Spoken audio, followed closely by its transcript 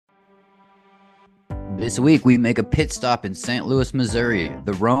This week, we make a pit stop in St. Louis, Missouri,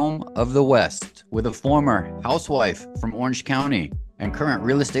 the Rome of the West, with a former housewife from Orange County and current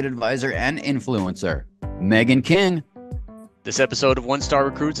real estate advisor and influencer, Meghan King. This episode of One Star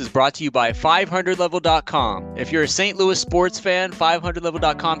Recruits is brought to you by 500level.com. If you're a St. Louis sports fan,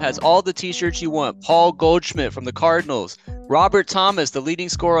 500level.com has all the t-shirts you want. Paul Goldschmidt from the Cardinals, Robert Thomas, the leading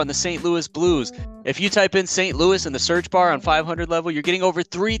scorer on the St. Louis Blues. If you type in St. Louis in the search bar on 500 Level, you're getting over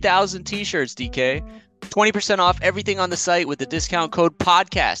 3,000 t-shirts, DK. 20% off everything on the site with the discount code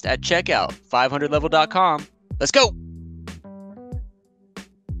podcast at checkout. 500level.com. Let's go.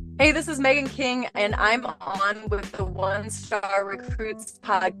 Hey, this is Meghan King, and I'm on with the One Star Recruits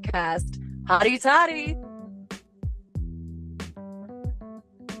podcast. Hotty toddy.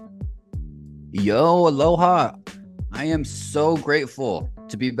 Yo, aloha. I am so grateful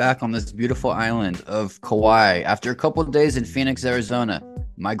to be back on this beautiful island of Kauai after a couple of days in Phoenix, Arizona.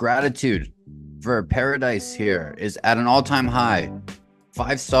 My gratitude for paradise here is at an all-time high.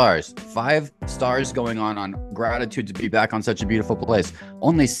 5 stars. 5 stars going on gratitude to be back on such a beautiful place.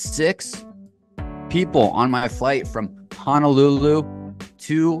 Only 6 people on my flight from Honolulu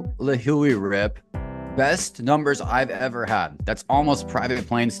to Lihue Rip. Best numbers I've ever had. That's almost private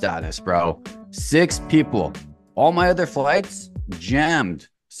plane status, bro. 6 people. All my other flights jammed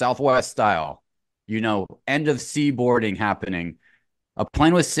Southwest style. You know, end of sea boarding happening. A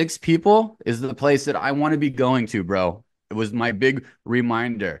plane with 6 people is the place that I want to be going to, bro. It was my big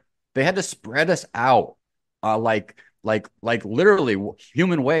reminder. They had to spread us out, like literally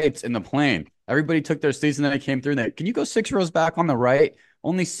human weights in the plane. Everybody took their seats and then I came through. And can you go 6 rows back on the right?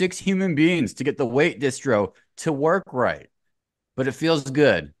 Only 6 human beings to get the weight distro to work right. But it feels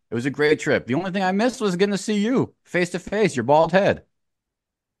good. It was a great trip. The only thing I missed was getting to see you face to face, your bald head.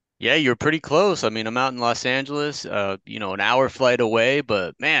 Yeah, you're pretty close. I mean, I'm out in Los Angeles, an hour flight away,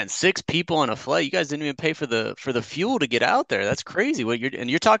 but man, 6 people on a flight. You guys didn't even pay for the fuel to get out there. That's crazy.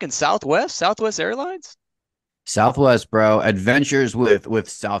 You're talking Southwest Airlines? Southwest, bro. Adventures with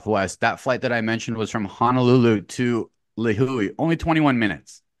Southwest. That flight that I mentioned was from Honolulu to Lihue. Only 21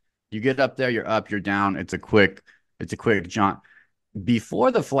 minutes. You get up there, you're up, you're down. It's a quick jaunt. Before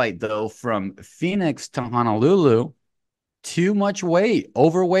the flight, though, from Phoenix to Honolulu, too much weight,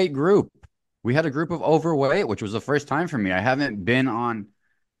 overweight group. We had a group of overweight, which was the first time for me. I haven't been on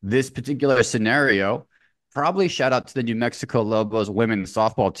this particular scenario. Probably shout out to the New Mexico Lobos women's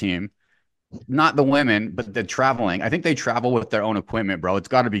softball team. Not the women, but the traveling. I think they travel with their own equipment, bro. It's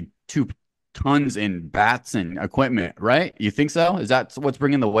got to be 2 tons in bats and equipment, right? You think so? Is that what's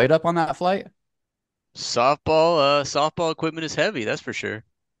bringing the weight up on that flight? Softball equipment is heavy, that's for sure.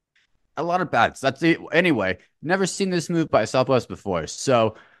 A lot of bats. That's it. Anyway, never seen this move by Southwest before.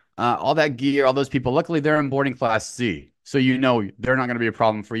 So all that gear, all those people, luckily they're in boarding class C. So you know they're not going to be a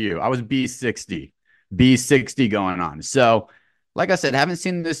problem for you. I was B60 going on. So like I said, haven't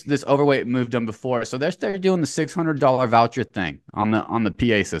seen this overweight move done before. So they're doing the $600 voucher thing on the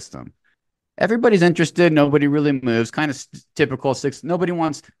PA system. Everybody's interested. Nobody really moves. Kind of typical six.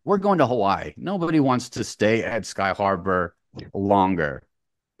 We're going to Hawaii. Nobody wants to stay at Sky Harbor longer.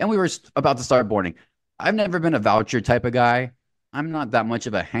 And we were about to start boarding. I've never been a voucher type of guy. I'm not that much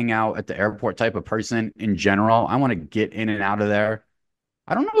of a hangout at the airport type of person in general. I want to get in and out of there.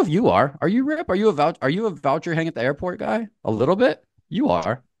 I don't know if you are. Are you, Rip? Are you a voucher hang at the airport guy? A little bit? You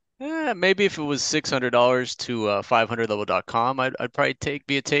are. Maybe if it was $600 to 500level.com, I'd probably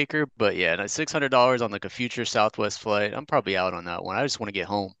be a taker. But yeah, $600 on like a future Southwest flight, I'm probably out on that one. I just want to get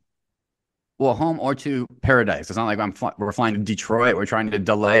home. Well, home or to paradise. It's not like we're flying to Detroit. We're trying to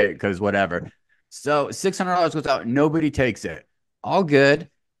delay it because whatever. So $600 goes out. Nobody takes it. All good.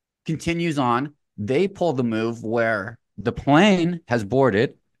 Continues on. They pull the move where the plane has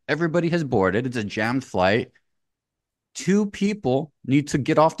boarded. Everybody has boarded. It's a jammed flight. 2 people need to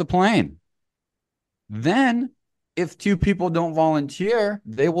get off the plane. Then, if 2 people don't volunteer,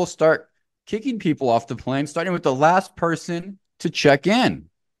 they will start kicking people off the plane, starting with the last person to check in.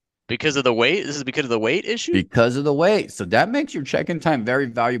 Because of the weight? This is because of the weight issue? Because of the weight. So that makes your check-in time very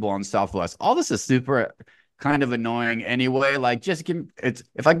valuable on Southwest. All this is super kind of annoying anyway. Like,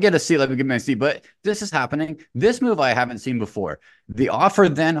 if I get a seat, let me give me a seat. But this is happening. This move I haven't seen before. The offer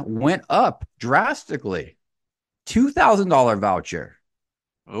then went up drastically. $2,000 voucher.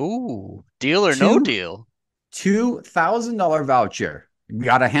 Oh, deal or no deal? $2,000 voucher.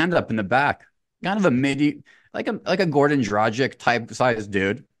 Got a hand up in the back. Kind of a midi, like a Gordon Dragic type size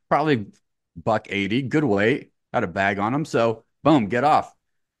dude. Probably $180, good weight, had a bag on him. So boom, get off.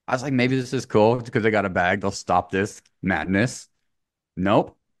 I was like, maybe this is cool because they got a bag. They'll stop this madness.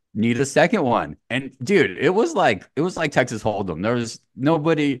 Nope. Need a second one. And dude, it was like Texas Hold'em. There was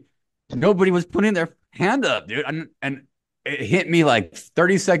nobody was putting hand up, dude. And it hit me like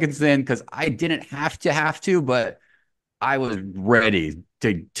 30 seconds in because I didn't have to, but I was ready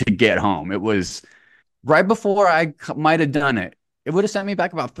to get home. It was right before I might have done it. It would have sent me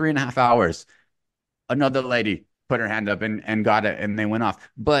back about 3.5 hours. Another lady put her hand up and got it, and they went off.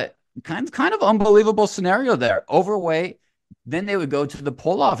 But kind of unbelievable scenario there. Overweight. Then they would go to the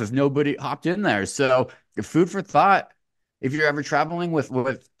pull off if nobody hopped in there. So food for thought. If you're ever traveling with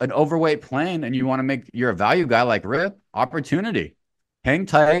an overweight plane and you want to make you're a value guy like Rip, opportunity. Hang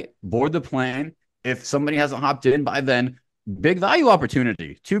tight, board the plane. If somebody hasn't hopped in by then, big value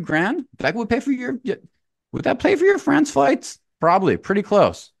opportunity. 2 grand. That would pay for your would that pay for your France flights? Probably pretty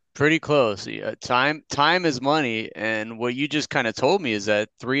close. Pretty close. Yeah, time is money, and what you just kind of told me is that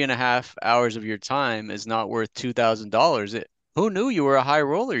 3.5 hours of your time is not worth $2,000. Who knew you were a high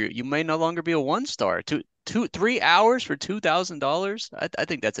roller? You may no longer be a one star. 3 hours for $2,000. I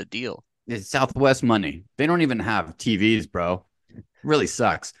think that's a deal. It's Southwest money. They don't even have TVs, bro. Really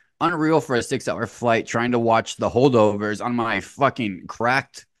sucks. Unreal for a 6 hour flight trying to watch the holdovers on my fucking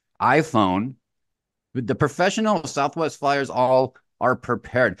cracked iPhone. But the professional Southwest flyers all are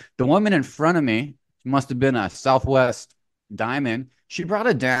prepared. The woman in front of me must have been a Southwest Diamond. She brought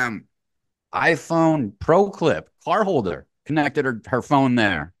a damn iPhone Pro Clip car holder, connected her phone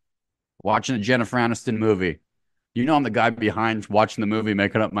there, watching a Jennifer Aniston movie. You know, I'm the guy behind watching the movie,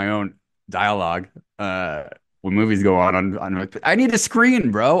 making up my own dialogue. When movies go on I need a screen,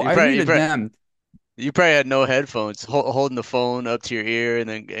 bro. You I probably need you a probably, damn. you probably had no headphones, holding the phone up to your ear and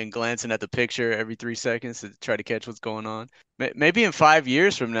then glancing at the picture every 3 seconds to try to catch what's going on. Maybe in 5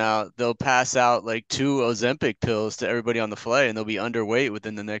 years from now, they'll pass out like 2 Ozempic pills to everybody on the flight, and they'll be underweight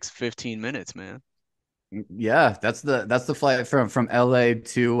within the next 15 minutes, man. Yeah, that's the flight from LA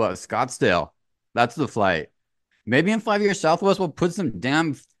to Scottsdale. That's the flight. Maybe in 5 years, Southwest will put some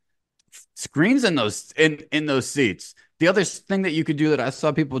damn screens in those seats. The other thing that you could do that I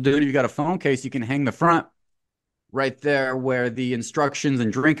saw people do, if you got a phone case, you can hang the front right there where the instructions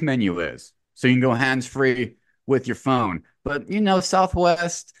and drink menu is. So you can go hands free with your phone. But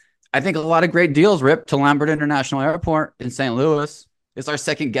Southwest, I think a lot of great deals, Rip, to Lambert International Airport in St. Louis. It's our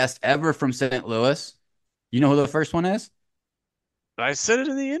second guest ever from St. Louis. You know who the first one is? I said it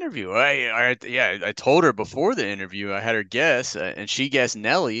in the interview. Yeah, I told her before the interview. I had her guess, and she guessed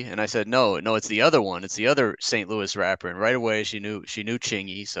Nelly, and I said no, no, it's the other one. It's the other St. Louis rapper. And right away she knew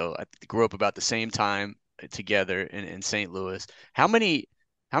Chingy. So I grew up about the same time together in St. Louis. How many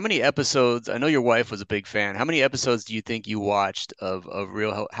episodes? I know your wife was a big fan. How many episodes do you think you watched of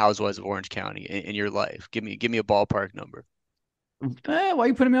Real Housewives of Orange County in your life? Give me a ballpark number. Why are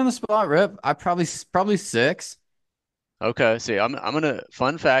you putting me on the spot, Rip? I probably six. Okay, see, I'm gonna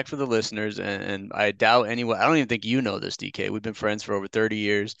fun fact for the listeners, and I doubt anyone. I don't even think you know this, DK. We've been friends for over 30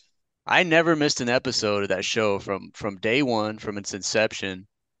 years. I never missed an episode of that show from day one, from its inception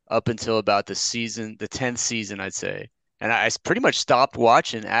up until about the 10th season, I'd say. And I pretty much stopped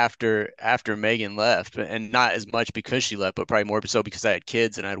watching after Megan left, and not as much because she left, but probably more so because I had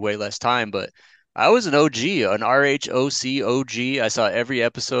kids and I had way less time. But I was an OG, an RHOC OG. I saw every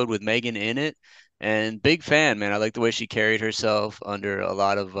episode with Megan in it. And big fan, man. I like the way she carried herself under a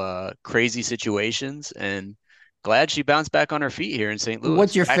lot of crazy situations, and glad she bounced back on her feet here in St. What's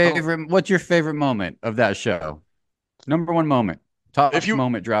Louis, your back home. favorite? What's your favorite moment of that show? Number one moment, If top you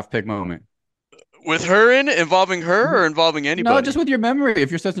moment, draft pick moment. with her in it, involving her or involving No, just anybody. with your memory.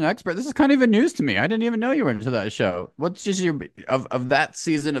 If you're such an expert, this is kind of even news to me. I didn't even know you were into that show. What's just your of that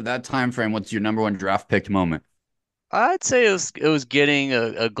season of that time frame? What's your number one draft picked moment? I'd say it was getting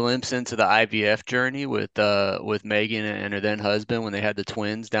a glimpse into the IVF journey with Megan and her then husband when they had the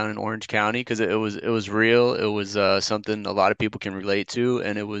twins down in Orange County, because it was real. It was something a lot of people can relate to,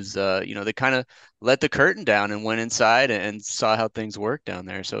 and it was they kind of let the curtain down and went inside and saw how things work down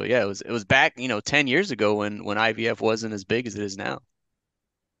there. So yeah, it was back 10 years ago when IVF wasn't as big as it is now.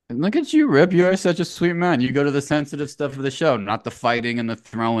 And look at you, Rip. You are such a sweet man. You go to the sensitive stuff of the show, not the fighting and the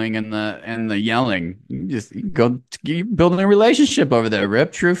throwing and the yelling. You go you building a relationship over there,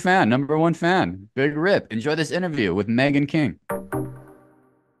 Rip. True fan, number one fan. Big Rip. Enjoy this interview with Meghan King.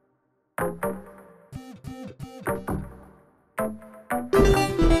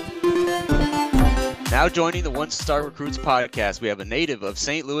 Now joining the One Star Recruits podcast, we have a native of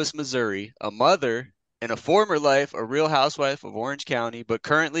St. Louis, Missouri, a mother, in a former life a real housewife of Orange County, but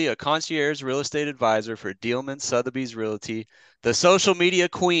currently a concierge real estate advisor for Dealman Sotheby's Realty. The social media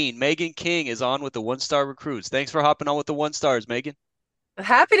queen, Meghan King, is on with the One Star Recruits. Thanks for hopping on with the One Stars, Meghan.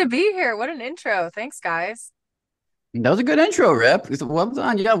 Happy to be here. What an intro. Thanks, guys. That was a good intro, Rip. Well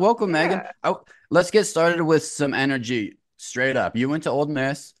done. Yeah, welcome, Meghan. Yeah. Let's get started with some energy straight up. You went to Old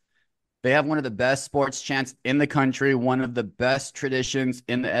Miss. They have one of the best sports chants in the country, one of the best traditions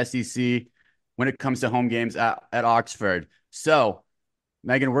in the SEC when it comes to home games at Oxford. So,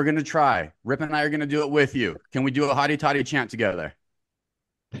 Megan, we're going to try. Rip and I are going to do it with you. Can we do a hottie toddy chant together?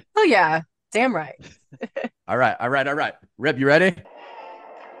 Oh yeah, damn right. All right, all right, all right. Rip, you ready?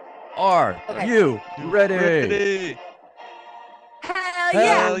 Are Okay. you You ready? ready? Hell yeah,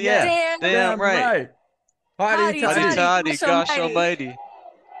 Hell Hell yeah. yeah. damn Damn Damn right. right. Hotty hotty Hotty toddy, toddy. toddy, gosh gosh almighty. almighty.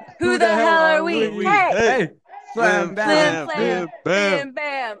 Who Who the the hell hell are are we? we? We, Hey, hey, Hey, flam, slam flim bam. flam, flam, bam, bam. bam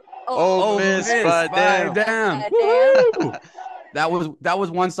bam. Oh, Oh, Ole miss, Miss by miss, by damn. damn. damn. Woo! That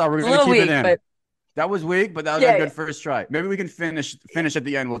was one star. We're A gonna little keep it weak, in. but That was weak, but that was a yeah, yeah. good first try. Maybe we can finish at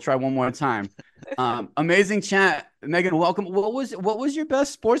the end. We'll try one more time. Amazing chat, Megan. Welcome. What was your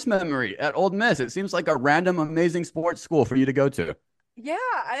best sports memory at Ole Miss? It seems like a random, amazing sports school for you to go to. Yeah,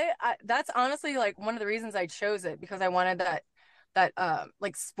 I that's honestly like one of the reasons I chose it because I wanted that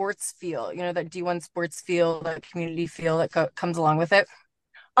like sports feel, that D1 sports feel, that community feel that comes along with it.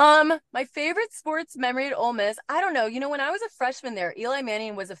 My favorite sports memory at Ole Miss, I don't know. When I was a freshman there, Eli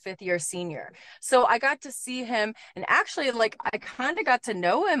Manning was a fifth year senior. So I got to see him and actually like I kind of got to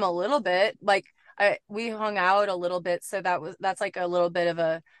know him a little bit. Like we hung out a little bit. So that's like a little bit of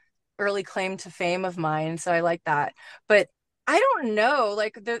a early claim to fame of mine. So I like that. But I don't know,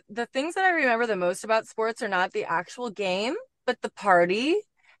 like the things that I remember the most about sports are not the actual game, but the party.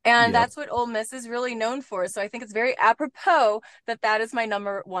 And Yep. that's what Ole Miss is really known for. So I think it's very apropos that that is my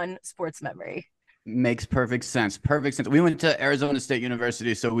number one sports memory. Makes perfect sense. Perfect sense. We went to Arizona State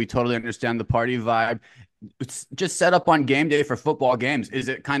University, so we totally understand the party vibe. It's just set up on game day for football games. Is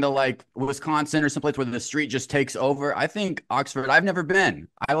it kind of like Wisconsin or someplace where the street just takes over? I think Oxford, I've never been.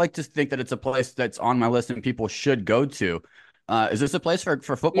 I like to think that it's a place that's on my list and people should go to. Is this a place for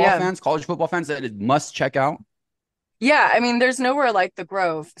football Yeah. fans, college football fans that it must check out? Yeah, I mean, there's nowhere like the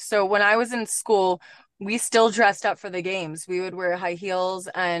Grove. So when I was in school, we still dressed up for the games. We would wear high heels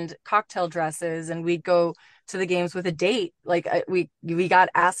and cocktail dresses, and we'd go to the games with a date. Like we got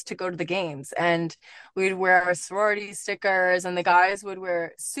asked to go to the games, and we'd wear our sorority stickers, and the guys would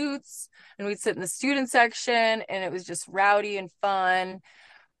wear suits, and we'd sit in the student section, and it was just rowdy and fun.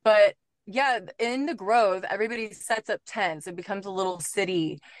 But yeah, in the Grove, everybody sets up tents. It becomes a little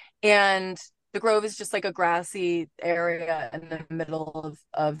city. And the Grove is just like a grassy area in the middle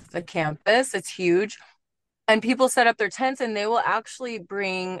of the campus. It's huge. And people set up their tents and they will actually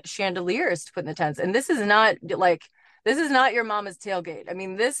bring chandeliers to put in the tents. And this is not your mama's tailgate. I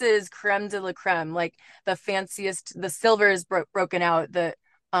mean, this is creme de la creme, like the fanciest, the silver is broken out,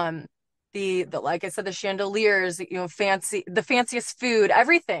 um the like I said, the chandeliers, the fanciest food,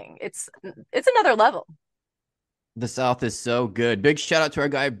 everything. It's another level. The South is so good. Big shout out to our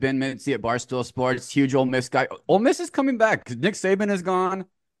guy Ben Mitzi at Barstool Sports. Huge Ole Miss guy. Ole Miss is coming back. Nick Saban is gone.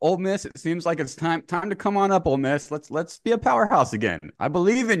 Ole Miss, it seems like it's time to come on up, Ole Miss. Let's be a powerhouse again. I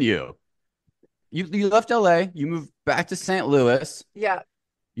believe in you. You left LA, you moved back to St. Louis. Yeah,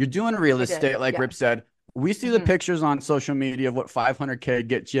 You're doing real I did. estate, like Yeah. Rip said. We see the Hmm. pictures on social media of what 500K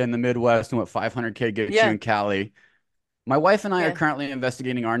gets you in the Midwest and what 500K gets you Yeah. in Cali. My wife and I are Yeah. currently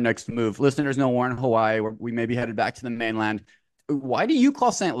investigating our next move. Listeners know we're in Hawaii, where we may be headed back to the mainland. Why do you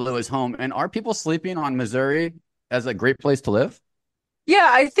call St. Louis home? And are people sleeping on Missouri as a great place to live? Yeah,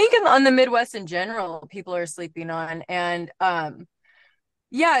 I think on the Midwest in general, people are sleeping on. And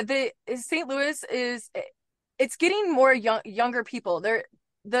yeah, the St. Louis it's getting more younger people.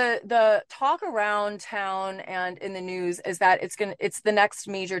 The talk around town and in the news is that it's the next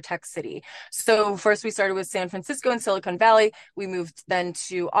major tech city. So first we started with San Francisco and Silicon Valley. We moved then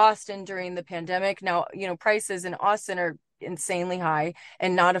to Austin during the pandemic. Now, prices in Austin are insanely high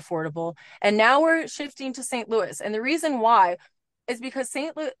and not affordable. And now we're shifting to St. Louis. And the reason why is because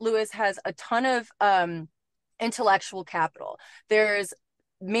St. Louis has a ton of intellectual capital. There's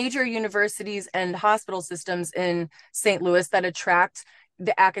major universities and hospital systems in St. Louis that attract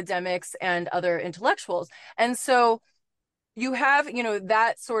the academics and other intellectuals. And so you have,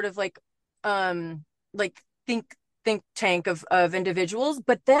 that sort of like think tank of individuals,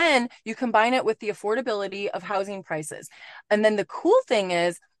 but then you combine it with the affordability of housing prices. And then the cool thing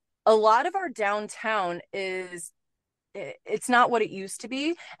is a lot of our downtown it's not what it used to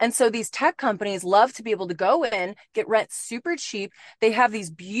be. And so these tech companies love to be able to go in, get rent super cheap. They have these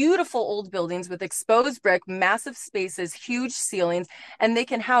beautiful old buildings with exposed brick, massive spaces, huge ceilings, and they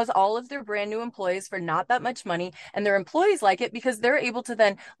can house all of their brand new employees for not that much money. And their employees like it because they're able to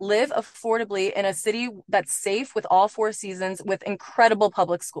then live affordably in a city that's safe with all four seasons with incredible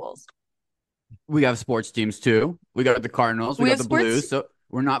public schools. We have sports teams too. We got the Cardinals, we We got have the sports, Blues. So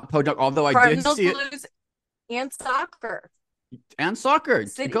we're not podunk, although I did Cardinals, see it. Blues, and soccer. And soccer.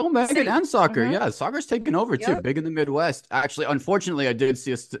 City, Go Megan city. and soccer. Mm-hmm. Yeah, soccer's taken over too, Yep. big in the Midwest. Actually, unfortunately, I did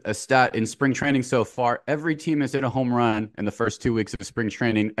see a stat in spring training so far. Every team has hit a home run in the first 2 weeks of spring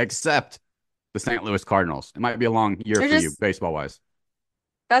training, except the St. Louis Cardinals. It might be a long year They're for you, just baseball wise.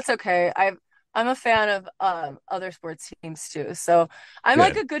 That's okay. I'm a fan of other sports teams too. So I'm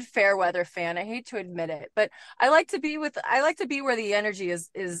like Good. a good fair weather fan. I hate to admit it, but I like to be where the energy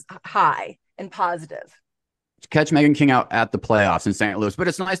is high and positive. Catch Meghan King out at the playoffs in St. Louis, but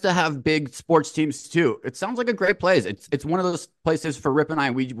it's nice to have big sports teams too. It sounds like a great place. It's one of those places for Rip and I.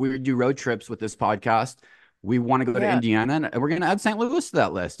 We do road trips with this podcast. We want to go to Yeah. Indiana, and we're going to add St. Louis to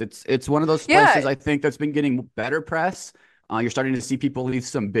that list. It's one of those Yeah, places I think that's been getting better press. You're starting to see people leave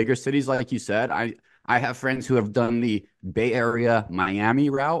some bigger cities, like you said. I have friends who have done the Bay Area Miami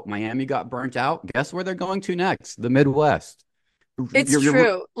route. Miami got burnt out. Guess where they're going to next? The Midwest. it's You're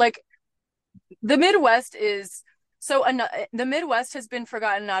true. Like the Midwest is so the Midwest has been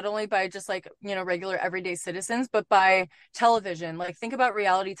forgotten not only by just like, regular everyday citizens, but by television. Like think about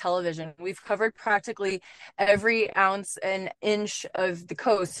reality television. We've covered practically every ounce and inch of the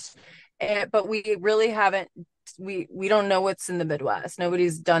coast, but we really haven't we don't know what's in the Midwest.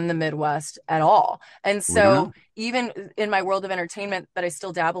 Nobody's done the Midwest at all. And we don't so know. even in my world of entertainment that I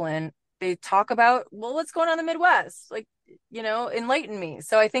still dabble in, they talk about, well, what's going on in the Midwest? Like, enlighten me.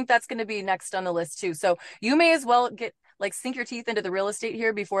 So I think that's going to be next on the list too. So you may as well get like sink your teeth into the real estate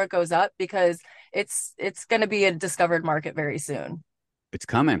here before it goes up because it's going to be a discovered market very soon. It's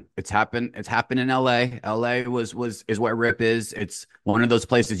coming. It's happened. It's happened in LA. LA was is where Rip is. It's one of those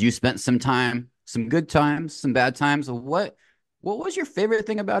places you spent some time, some good times, some bad times. What was your favorite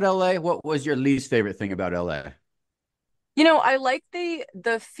thing about LA? What was your least favorite thing about LA? I like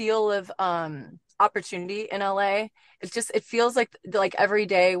the feel of opportunity in LA. It feels like every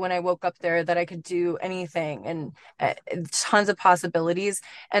day when I woke up there that I could do anything and tons of possibilities.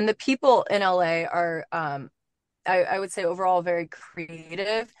 And the people in LA are I would say overall very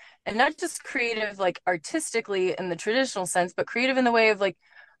creative, and not just creative like artistically in the traditional sense, but creative in the way of like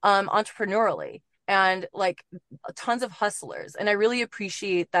entrepreneurially and like tons of hustlers. And I really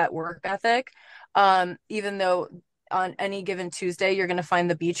appreciate that work ethic. Even though on any given Tuesday, you're going to find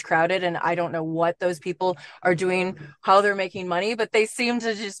the beach crowded. And I don't know what those people are doing, how they're making money, but they seem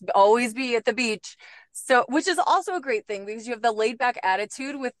to just always be at the beach. So, which is also a great thing because you have the laid back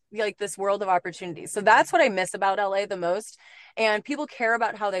attitude with like this world of opportunities. So that's what I miss about LA the most. And people care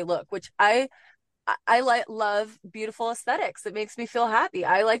about how they look, which love beautiful aesthetics. It makes me feel happy.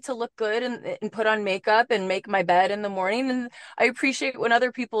 I like to look good and put on makeup and make my bed in the morning. And I appreciate when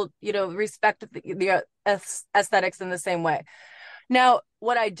other people, respect the aesthetics in the same way. Now,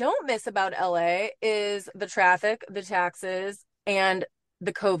 what I don't miss about LA is the traffic, the taxes, and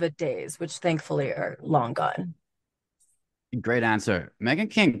the COVID days, which thankfully are long gone. Great answer. Megan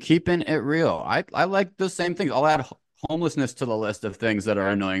King, keeping it real. I like the same things. I'll add homelessness to the list of things that are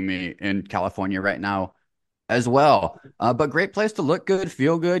annoying me in California right now as well. But great place to look good,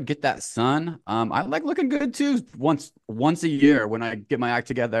 feel good, get that sun. I like looking good too once a year when I get my act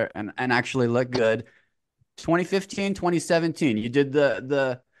together and actually look good. 2015, 2017, you did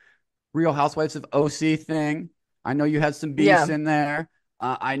the Real Housewives of OC thing. I know you had some beefs Yeah. in there.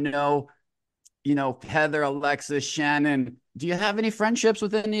 I know, Heather, Alexis, Shannon. Do you have any friendships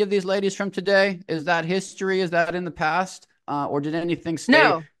with any of these ladies from today? Is that history? Is that in the past? Or did anything stay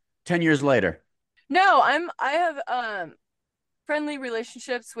No, 10 years later? no, I have friendly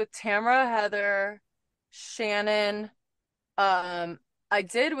relationships with Tamara, Heather, Shannon. Um, I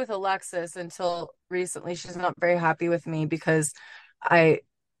did with Alexis until recently. She's not very happy with me because I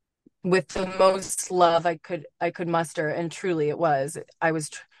with the most love I could muster, and truly it was. I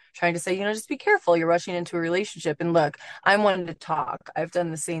was trying to say, just be careful. You're rushing into a relationship. And look, I'm one to talk. I've done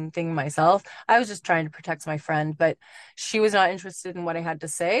the same thing myself. I was just trying to protect my friend, but she was not interested in what I had to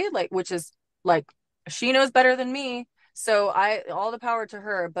say, like which is like she knows better than me. So I all the power to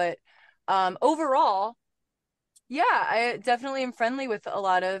her. But overall, yeah, I definitely am friendly with a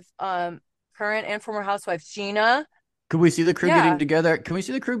lot of current and former housewives. Gina, Could we see the crew getting yeah. together? Can we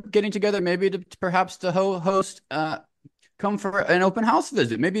see the crew getting together maybe to perhaps to host come for an open house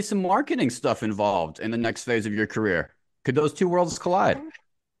visit? Maybe some marketing stuff involved in the next phase of your career. Could those two worlds collide?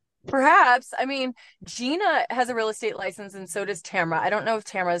 Perhaps. I mean, Gina has a real estate license and so does Tamara. I don't know if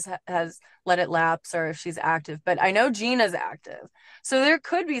Tamara's has let it lapse or if she's active, but I know Gina's active. So there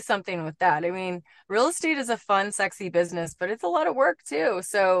could be something with that. I mean, real estate is a fun, sexy business, but it's a lot of work too.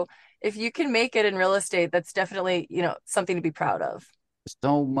 So if you can make it in real estate, that's definitely, something to be proud of.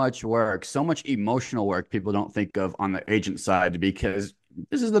 So much work, so much emotional work people don't think of on the agent side because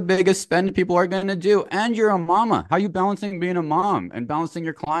This is the biggest spend people are going to do. And you're a mama. How are you balancing being a mom and balancing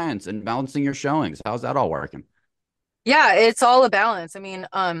your clients and balancing your showings? How's that all working? Yeah, it's all a balance. I mean,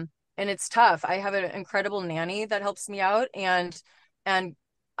 and it's tough. I have an incredible nanny that helps me out, and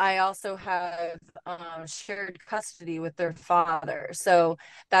I also have shared custody with their father. So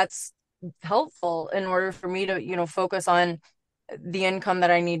that's helpful in order for me to, focus on the income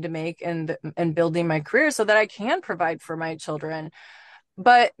that I need to make and building my career so that I can provide for my children.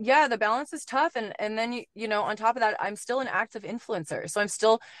 But yeah, the balance is tough, and then on top of that, I'm still an active influencer, so I'm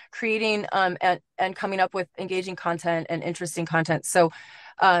still creating and coming up with engaging content and interesting content. So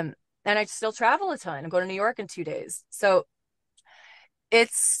and I still travel a ton. I go to New York in 2 days, so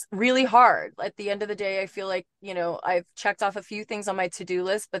it's really hard. At the end of the day, I feel like, I've checked off a few things on my to-do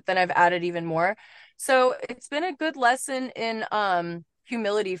list, but then I've added even more. So it's been a good lesson in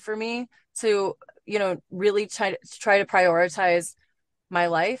humility for me to, really try to prioritize my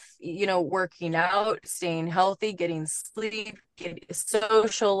life, working out, staying healthy, getting sleep, getting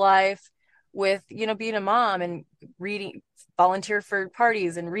social life with, being a mom and reading, volunteer for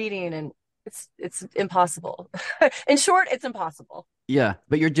parties and reading, and it's impossible. In short, it's impossible. Yeah,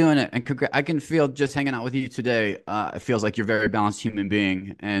 but you're doing it, and I can feel just hanging out with you today. It feels like you're a very balanced human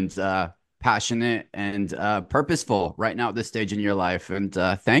being and passionate and purposeful right now at this stage in your life. And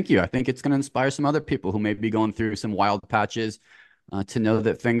thank you. I think it's going to inspire some other people who may be going through some wild patches to know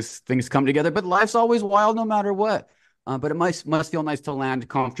that things come together. But life's always wild, no matter what. But it must feel nice to land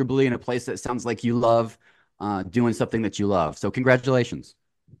comfortably in a place that sounds like you love, doing something that you love. So congratulations.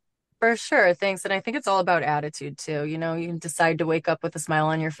 For sure. Thanks. And I think it's all about attitude too. You can decide to wake up with a smile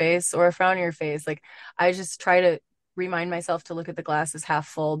on your face or a frown on your face. Like, I just try to remind myself to look at the glass as half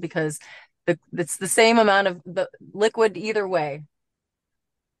full, because it's the same amount of the liquid either way.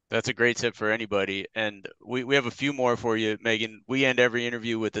 That's a great tip for anybody. And we have a few more for you, Megan. We end every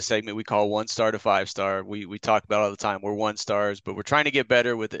interview with the segment we call 1 star to 5 star. We talk about all the time. We're 1 stars, but we're trying to get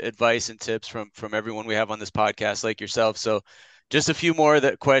better with advice and tips from everyone we have on this podcast, like yourself. So just a few more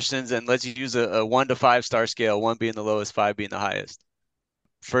that questions, and let's use a 1 to 5 star scale, one being the lowest, five being the highest.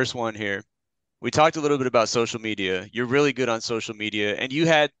 First one here. We talked a little bit about social media. You're really good on social media, and you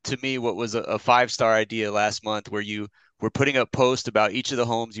had to me what was a 5 star idea last month where you were putting up posts about each of the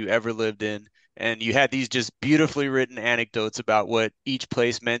homes you ever lived in, and you had these just beautifully written anecdotes about what each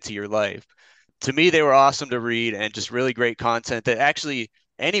place meant to your life. To me, they were awesome to read and just really great content that actually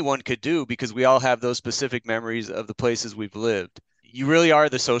anyone could do because we all have those specific memories of the places we've lived. You really are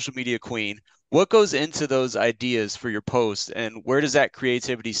the social media queen. What goes into those ideas for your posts, and where does that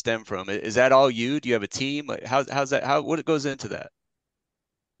creativity stem from? Is that all you? Do you have a team? Like, how's that? What goes into that?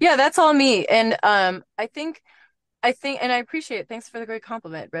 Yeah, that's all me. And I think, and I appreciate it. Thanks for the great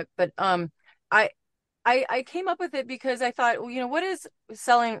compliment, Rip. But I I came up with it because I thought, well, what does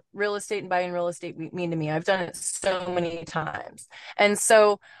selling real estate and buying real estate mean to me? I've done it so many times. And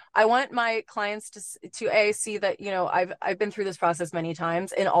so I want my clients to see that, I've been through this process many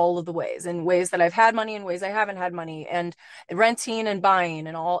times in all of the ways, in ways that I've had money, in ways I haven't had money, and renting and buying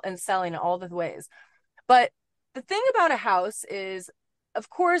and selling in all the ways. But the thing about a house is, of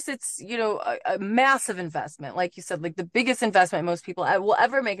course, it's, a massive investment. Like you said, like the biggest investment most people will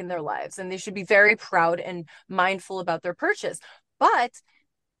ever make in their lives. And they should be very proud and mindful about their purchase. But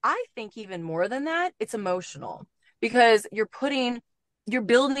I think even more than that, it's emotional, because you're building,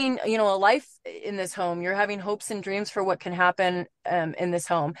 a life in this home. You're having hopes and dreams for what can happen in this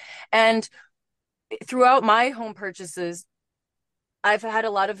home. And throughout my home purchases, I've had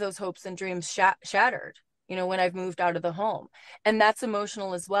a lot of those hopes and dreams shattered, when I've moved out of the home. And that's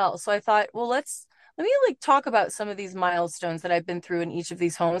emotional as well. So I thought, well, let me like talk about some of these milestones that I've been through in each of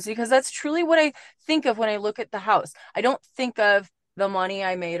these homes, because that's truly what I think of when I look at the house. I don't think of the money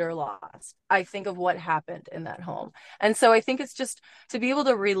I made or lost. I think of what happened in that home. And so I think it's just to be able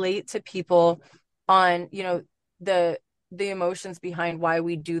to relate to people on, the emotions behind why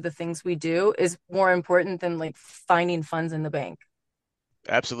we do the things we do is more important than like finding funds in the bank.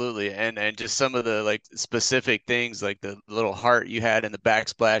 Absolutely. And just some of the like specific things like the little heart you had in the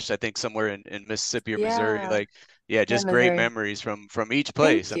backsplash, I think somewhere in Mississippi or Missouri, Yeah. like yeah, Yeah, just great Missouri. memories from each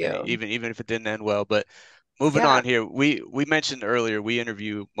place. Thank I mean, you. even if it didn't end well. But moving Yeah. on here, we mentioned earlier we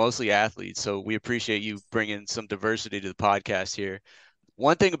interview mostly athletes, so we appreciate you bringing some diversity to the podcast here.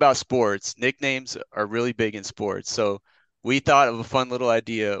 One thing about sports, nicknames are really big in sports. So we thought of a fun little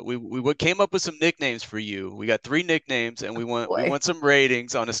idea. We came up with some nicknames for you. We got three nicknames, and we Boy. want some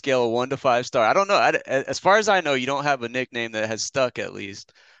ratings on a scale of 1 to 5 star. I don't know. As far as I know, you don't have a nickname that has stuck at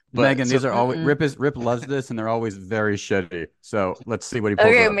least. But Megan, so these are always Rip loves this, and they're always very shitty. So let's see what he pulls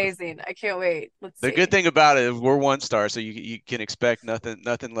Okay, up. amazing. I can't wait. Let's the good see. thing about it is we're 1 star, so you can expect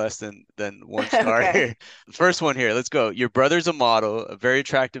nothing less than 1 star Okay. here. The first one here, let's go. Your brother's a model, a very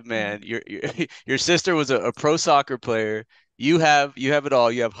attractive Mhm. man. Your sister was a pro soccer player. You have it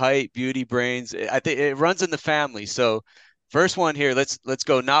all. You have height, beauty, brains. I think it runs in the family. So first one here, let's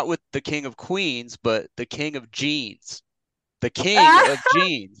go not with the king of queens, but the king of jeans. The king Ah, of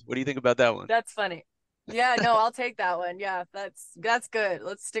jeans. What do you think about that one? that's funny. Yeah, no, I'll take that one. Yeah, that's good.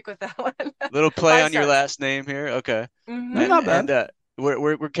 Let's stick with that one. Little play Five on your stars. last name here. Okay. No, Mm-hmm. not And bad.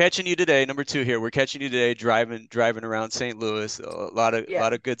 we're catching you today, number two here. We're catching you today driving around St. Louis. Yeah. A lot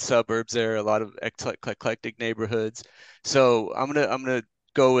of good suburbs there, a lot of eclectic neighborhoods. So I'm gonna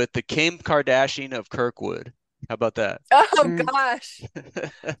go with the Kim Kardashian of Kirkwood. How about that? Oh Mm, gosh.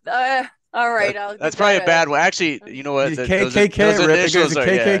 All right, I'll That's give probably that a a. bad one. Actually, you know what? the Those KKK, Rip. It goes initials to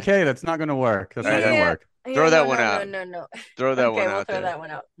are, yeah. KKK. That's not going to work. That's I not going to know. Yeah. work. Yeah, Throw no, that one no, no, out. no, no. Throw that Okay, one we'll out throw there. that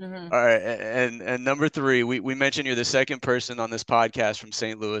one out. Hmm. All right, and number three, we mentioned you're the second person on this podcast from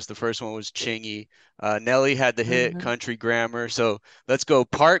St. Louis. The first one was Chingy. Nelly had the hit Hmm. Country Grammar. So let's go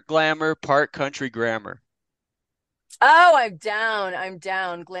part glamour, part country grammar. Oh, I'm down. I'm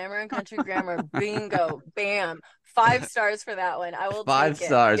down. Glamour and country grammar. Bingo. Bam. 5 stars for that one. I will Five take it.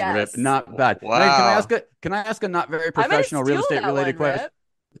 stars, Rip. Yes. Not bad. Megan, Wow. can I ask a not very I'm gonna professional real steal estate that related one, question?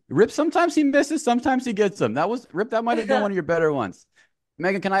 Rip. Rip, sometimes he misses, sometimes he gets them. That was Rip. That might have been one of your better ones.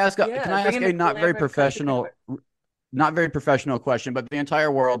 Megan, can Yeah, I bring ask in a the glamour and country grammar. not very professional question, but the entire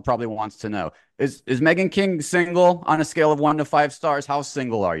world probably wants to know: is Meghan King single on a scale of 1 to 5 stars? How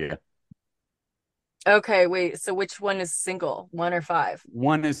single are you? Okay, wait. So which one is single? One or five?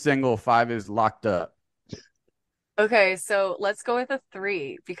 1 is single, 5 is locked up. Okay, so let's go with a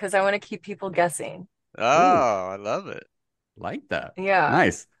three because I want to keep people guessing. Ooh, Oh, I love it. like that. Yeah.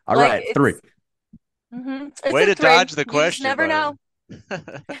 Nice. All Like right, three. it's Way a to three. dodge the You just question, never by know.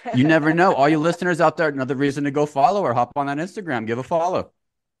 the way. You never know. All you listeners out there, another reason to go follow or hop on that Instagram. Give a follow.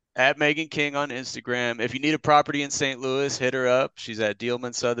 At Megan King on Instagram. If you need a property in St. Louis, hit her up. She's at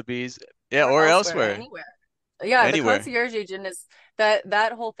Dealman Sotheby's. Yeah, Or or elsewhere, elsewhere. anywhere. Yeah, the Anywhere. concierge agent is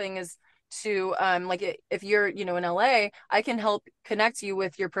that whole thing is to like if you're, in LA, I can help connect you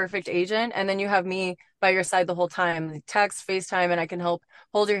with your perfect agent and then you have me by your side the whole time. Text, FaceTime, and I can help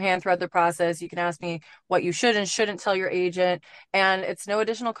hold your hand throughout the process. You can ask me what you should and shouldn't tell your agent, and it's no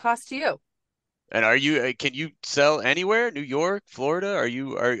additional cost to you. And can you sell anywhere? New York, Florida? Are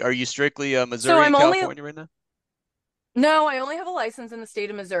you strictly So Missouri and I'm only California right now? no, I only have a license in the state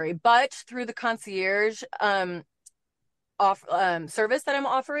of Missouri, but through the concierge off service that I'm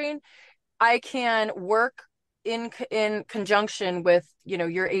offering, I can work in conjunction with,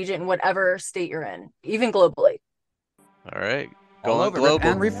 your agent in whatever state you're in, even globally. All right. All Going over, Rip.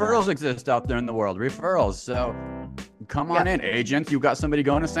 And global. referrals exist out there in the world. Referrals. So come on Yep. in, agents. You got somebody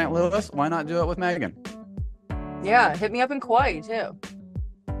going to St. Louis? Why not do it with Megan? Yeah, hit me up in Kauai too.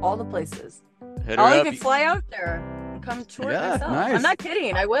 All the places. Hit her I'll up. even fly out there and come tour it Yeah, myself. nice. I'm not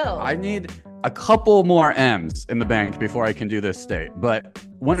kidding. I will. I need a couple more M's in the bank before I can do this state, but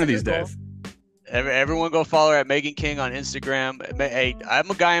one That's of a these good goal. days. Everyone go follow her at Megan King on Instagram. Hey, I'm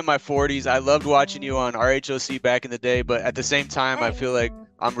a guy in my 40s. I loved watching you on RHOC back in the day, but at the same time, I feel like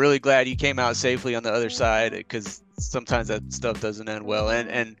I'm really glad you came out safely on the other side because sometimes that stuff doesn't end well.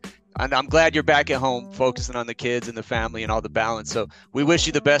 And I'm glad you're back at home focusing on the kids and the family and all the balance. So we wish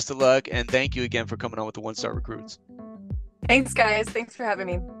you the best of luck and thank you again for coming on with the One Star Recruits. Thanks, guys. Thanks for having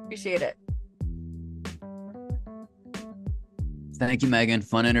me. Appreciate it. Thank you, Megan.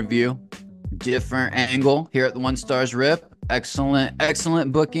 Fun interview. Different angle here at the One Stars Rip.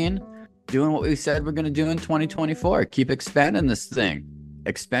 Excellent booking. Doing what we said we're going to do in 2024. Keep expanding this thing,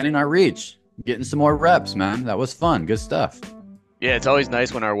 expanding our reach, getting some more reps, man. That was fun. Good stuff. Yeah, it's always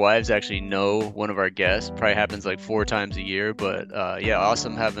nice when our wives actually know one of our guests. Probably happens like 4 times a year, but yeah,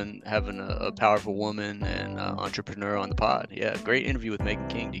 awesome having a powerful woman and entrepreneur on the pod. Yeah, great interview with Meghan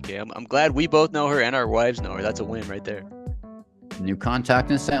King, DK. I'm glad we both know her and our wives know her. That's a win right there. New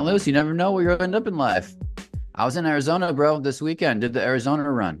contact in St. Louis. You never know where you'll end up in life. I was in Arizona, bro, this weekend. Did the Arizona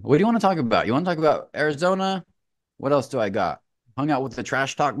run. What do you want to talk about? You want to talk about Arizona? What else do I got? Hung out with the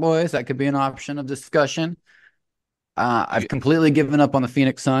Trash Talk boys. That could be an option of discussion. I've completely given up on the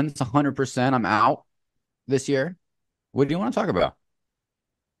Phoenix Suns. 100%. I'm out this year. What do you want to talk about?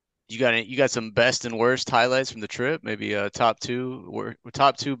 You got some best and worst highlights from the trip? Maybe top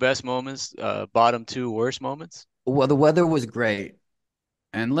two best moments, bottom two worst moments? Well, the weather was great.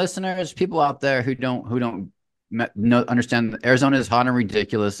 And listeners, people out there who don't understand, Arizona is hot and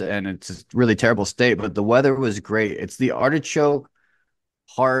ridiculous, and it's a really terrible state. But the weather was great. It's the artichoke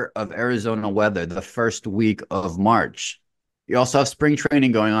heart of Arizona weather the first week of March. You also have spring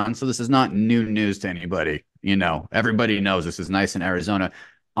training going on, so this is not new news to anybody. Everybody knows this is nice in Arizona.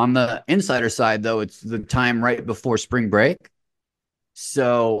 On the insider side, though, it's the time right before spring break.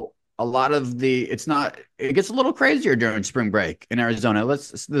 So a lot of it gets a little crazier during spring break in Arizona. At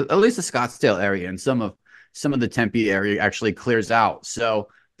least the Scottsdale area and some of the Tempe area actually clears out. So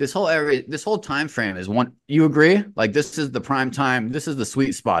this whole time frame is one. You agree? Like this is the prime time. This is the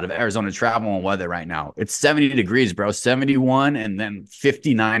sweet spot of Arizona travel and weather right now. It's 70 degrees, bro. 71 and then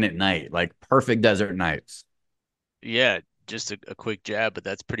 59 at night. Like perfect desert nights. Yeah, just a quick jab, but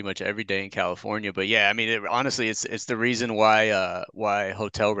that's pretty much every day in California. But yeah, I mean, honestly, it's the reason why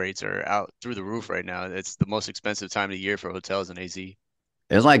hotel rates are out through the roof right now. It's the most expensive time of the year for hotels in AZ.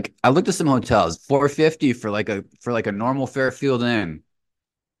 It's like I looked at some hotels, 450 for like a normal Fairfield Inn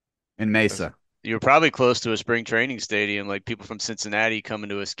in Mesa. You're probably close to a spring training stadium, like people from Cincinnati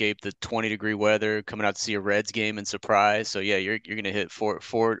coming to escape the 20-degree weather, coming out to see a Reds game and surprise. So yeah, you're gonna hit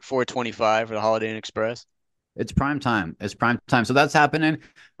 425 for the Holiday Inn Express. It's prime time. It's prime time. So that's happening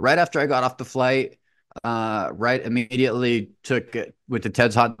right after I got off the flight. Right immediately took it with the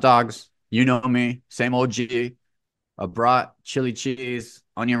Ted's hot dogs. You know me, same OG. I brought chili cheese,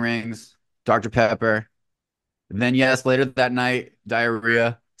 onion rings, Dr. Pepper. Then yes, later that night,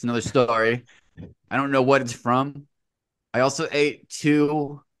 diarrhea. It's another story. I don't know what it's from. I also ate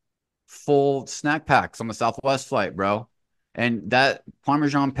two full snack packs on the Southwest flight, bro. And that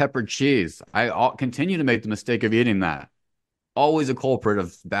Parmesan pepper cheese, continue to make the mistake of eating that. Always a culprit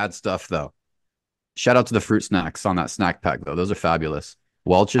of bad stuff, though. Shout out to the fruit snacks on that snack pack, though. Those are fabulous.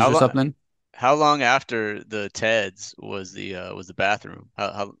 Welch's How or long? something. How long after the Teds was the bathroom?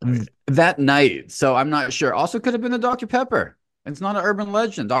 That night. So I'm not sure. Also could have been the Dr. Pepper. It's not an urban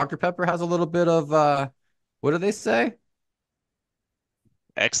legend. Dr. Pepper has a little bit of what do they say?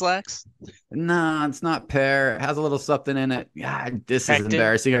 X-Lax? Nah, it's not pear. It has a little something in it. Yeah, this is Pectin?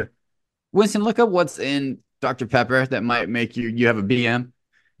 embarrassing. Winston, look up what's in Dr. Pepper that might make you have a BM.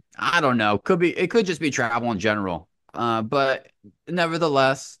 I don't know. It could just be travel in general. But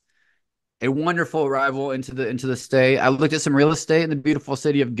nevertheless, a wonderful arrival into the state. I looked at some real estate in the beautiful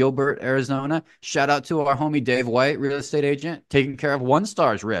city of Gilbert, Arizona. Shout out to our homie Dave White, real estate agent, taking care of One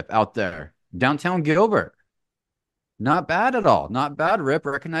Stars Rip out there, downtown Gilbert. Not bad at all. Not bad, Rip.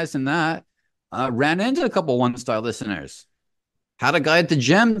 Recognizing that. Ran into a couple One Star listeners. Had a guy at the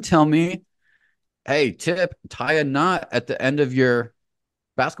gym tell me, "Hey, tip, tie a knot at the end of your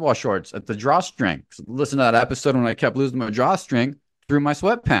basketball shorts at the drawstring." Listen to that episode when I kept losing my drawstring through my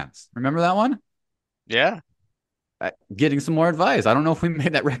sweatpants. Remember that one? Yeah. Getting some more advice. I don't know if we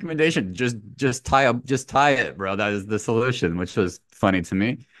made that recommendation. Just tie it, bro. That is the solution, which was funny to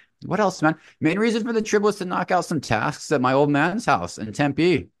me. What else, man? Main reason for the trip was to knock out some tasks at my old man's house in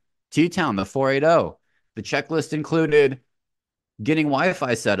Tempe, T-Town, the 480. The checklist included getting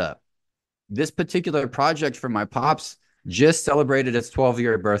Wi-Fi set up. This particular project for my pops just celebrated its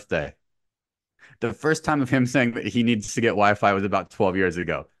 12-year birthday. The first time of him saying that he needs to get Wi-Fi was about 12 years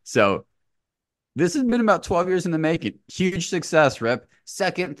ago. So this has been about 12 years in the making. Huge success, Rip.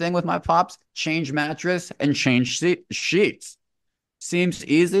 Second thing with my pops, change mattress and change sheets. Seems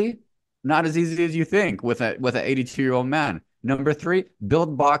easy, not as easy as you think with an 82-year-old man. Number 3,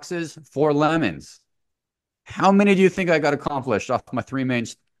 build boxes for lemons. How many do you think I got accomplished off my 3 main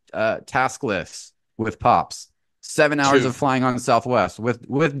task lists with pops? 7 hours 2. of flying on Southwest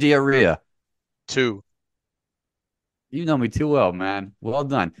with diarrhea. 2. You know me too well, man. Well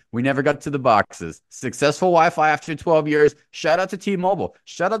done. We never got to the boxes. Successful Wi-Fi after 12 years. Shout out to T-Mobile.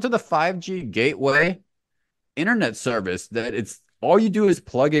 Shout out to the 5G gateway internet service that it's all you do is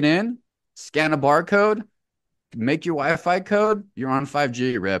plug it in, scan a barcode, make your Wi-Fi code, you're on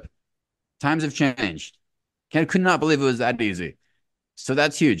 5G, Rip. Times have changed. Could not believe it was that easy. So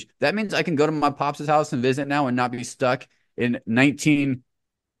that's huge. That means I can go to my pops' house and visit now and not be stuck in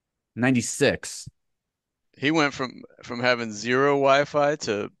 1996. He went from having zero Wi-Fi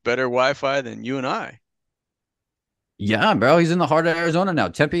to better Wi-Fi than you and I. Yeah, bro, he's in the heart of Arizona now.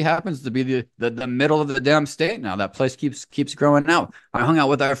 Tempe happens to be the middle of the damn state now. That place keeps growing out. I hung out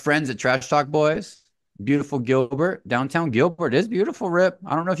with our friends at Trash Talk Boys. Beautiful Gilbert, downtown Gilbert is beautiful, Rip.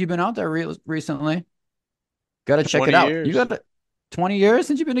 I don't know if you've been out there recently. Got to check it 20 out. You years. got 20 years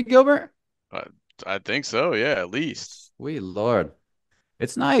since you've been to Gilbert? I, I think so. Yeah, at least. Sweet Lord.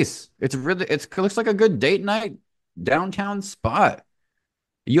 It's nice. It looks like a good date night downtown spot.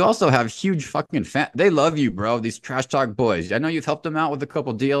 You also have huge fucking fan. They love you, bro. These Trash Talk Boys. I know you've helped them out with a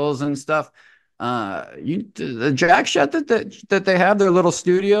couple deals and stuff. The Jack Shot that they have their little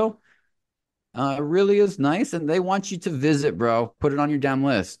studio. It really is nice, and they want you to visit, bro. Put it on your damn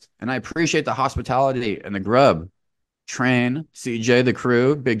list. And I appreciate the hospitality and the grub. Train, CJ, the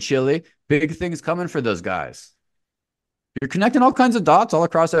crew, Big Chili, big things coming for those guys. You're connecting all kinds of dots all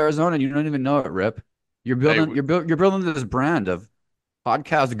across Arizona, and you don't even know it, Rip. You're Hey, building, you're building this brand of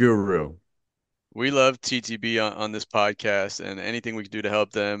podcast guru. we love TTB on this podcast, and anything we can do to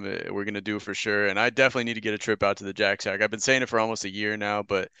help them, we're going to do for sure. And I definitely need to get a trip out to the Jack Shack. I've been saying it for almost a year now,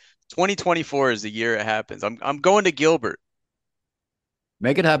 but 2024 is the year it happens. I'm going to Gilbert.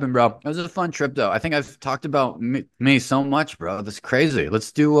 Make it happen, bro. It was a fun trip, though. I think I've talked about me so much, bro. That's crazy.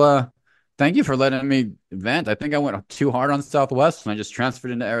 Let's do. Thank you for letting me vent. I think I went too hard on Southwest and I just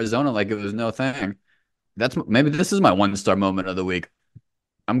transferred into Arizona like it was no thing. That's maybe this is my one-star moment of the week.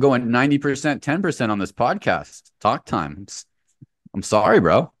 I'm going 90%, 10% on this podcast. Talk time. I'm sorry,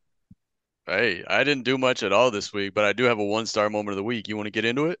 bro. Hey, I didn't do much at all this week, but I do have a one-star moment of the week. You want to get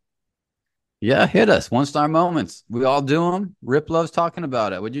into it? Yeah, hit us. One-star moments. We all do them. Rip loves talking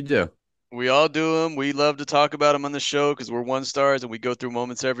about it. What'd you do? We all do them. We love to talk about them on the show because we're one stars and we go through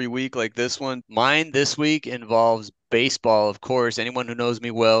moments every week like this one. Mine this week involves baseball, of course. Anyone who knows me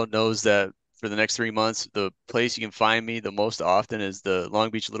well knows that for the next 3 months, the place you can find me the most often is the Long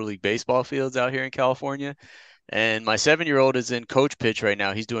Beach Little League baseball fields out here in California. And my 7 year old is in coach pitch right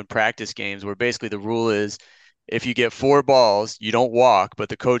now. He's doing practice games where basically the rule is if you get 4 balls, you don't walk, but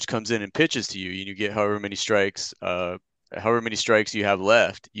the coach comes in and pitches to you, and you get however many strikes you have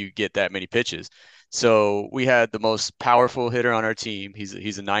left, you get that many pitches. So we had the most powerful hitter on our team.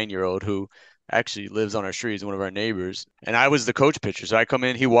 He's a 9 year old who actually lives on our street. He's one of our neighbors. And I was the coach pitcher. So I come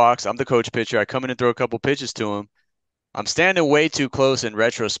in, he walks, I'm the coach pitcher. I come in and throw a couple pitches to him. I'm standing way too close in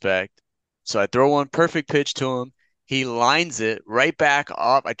retrospect. So I throw one perfect pitch to him. He lines it right back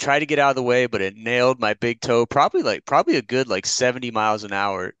off. I try to get out of the way, but it nailed my big toe. Probably a good like 70 miles an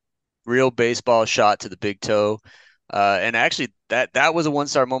hour. Real baseball shot to the big toe. And actually that was a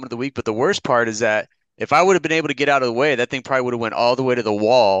one-star moment of the week. But the worst part is that if I would have been able to get out of the way, that thing probably would have went all the way to the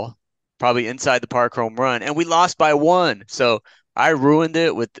wall, probably inside the park home run, and we lost by one. So I ruined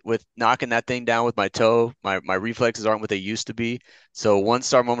it with knocking that thing down with my toe. My reflexes aren't what they used to be. So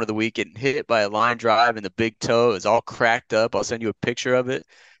one-star moment of the week, getting hit by a line drive and the big toe is all cracked up. I'll send you a picture of it.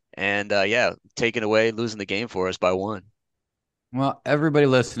 And yeah, taken away, losing the game for us by one. Well, everybody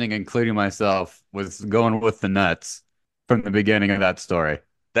listening, including myself, was going with the nuts from the beginning of that story.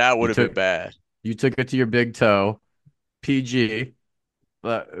 That would You have been took bad. you took it to your big toe, PG,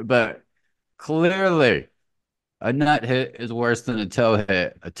 but clearly a nut hit is worse than a toe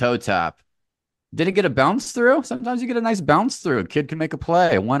hit, a toe tap. Did it get a bounce through? Sometimes you get a nice bounce through. A kid can make a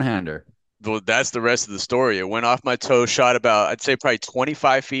play, a one-hander. Well, that's the rest of the story. It went off my toe, shot about, I'd say probably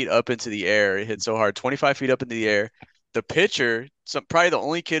 25 feet up into the air. It hit so hard, 25 feet up into the air. The pitcher, probably the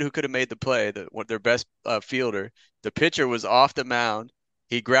only kid who could have made the play, their best fielder, the pitcher was off the mound.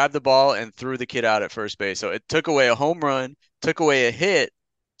 He grabbed the ball and threw the kid out at first base. So it took away a home run, took away a hit.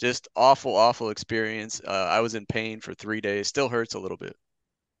 Just awful, awful experience. I was in pain for 3 days. Still hurts a little bit.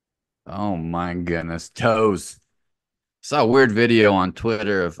 Oh my goodness, toes. Saw a weird video on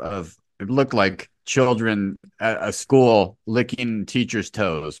Twitter of it looked like children at a school licking teachers'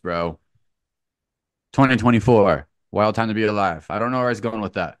 toes, bro. 2024, wild time to be alive. I don't know where I was going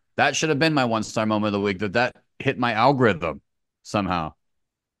with that. That should have been my one-star moment of the week. That hit my algorithm somehow.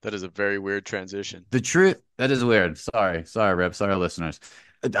 That is a very weird transition. The truth, that is weird. Sorry, Rip. Sorry, listeners.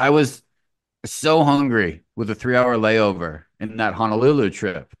 I was so hungry with a 3 hour layover in that Honolulu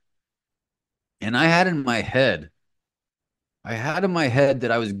trip. And I had in my head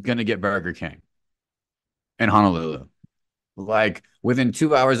that I was gonna get Burger King in Honolulu. Like within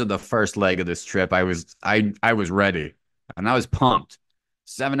 2 hours of the first leg of this trip, I was ready and I was pumped.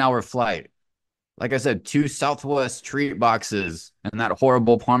 7 hour flight. Like I said, two Southwest treat boxes and that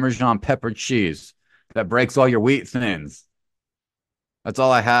horrible Parmesan pepper cheese that breaks all your wheat thins. That's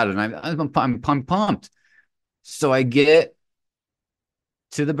all I had, and I'm pumped. So I get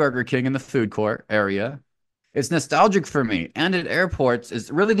to the Burger King in the food court area. It's nostalgic for me, and at airports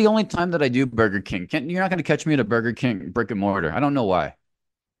is really the only time that I do Burger King. You're not going to catch me at a Burger King brick and mortar. I don't know why.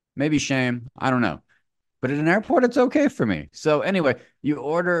 Maybe shame. I don't know. But at an airport, it's okay for me. So anyway, you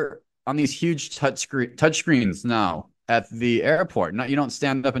order on these huge touch screens now at the airport. You don't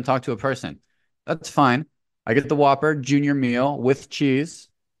stand up and talk to a person. That's fine. I get the Whopper junior meal with cheese,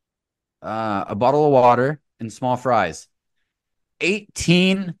 a bottle of water, and small fries.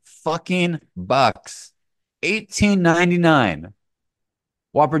 18 fucking bucks. 18.99.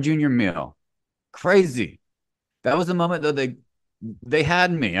 Whopper junior meal. Crazy. That was the moment though they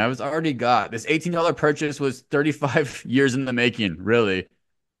had me. I was already got. This $18 purchase was 35 years in the making, really.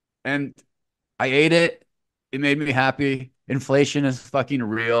 And I ate it. It made me happy. Inflation is fucking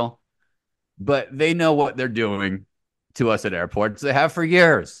real, but they know what they're doing to us at airports. They have for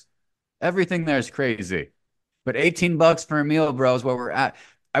years. Everything there is crazy. But 18 bucks for a meal, bro, is where we're at.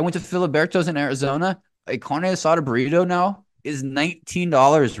 I went to Filiberto's in Arizona. A carne asada burrito now is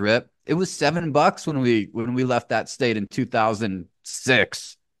 $19, Rip. It was $7 when we left that state in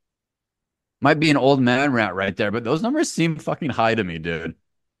 2006. Might be an old man rant right there, but those numbers seem fucking high to me, dude.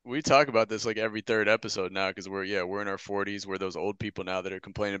 We talk about this like every third episode now because we're in our 40s. We're those old people now that are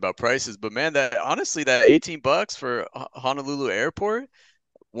complaining about prices. But man, that honestly, that 18 bucks for Honolulu Airport,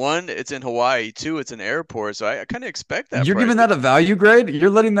 one, it's in Hawaii. Two, it's an airport. So I kind of expect that You're price. giving that a value grade?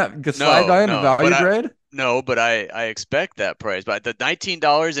 You're letting that slide No, die in a no, but value grade? I expect that price. But the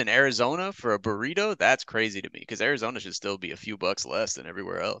 $19 in Arizona for a burrito, that's crazy to me because Arizona should still be a few bucks less than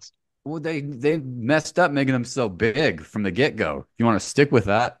everywhere else. Well, they messed up making them so big from the get-go. You want to stick with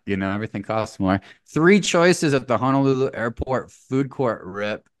that, everything costs more. Three choices at the Honolulu Airport food court,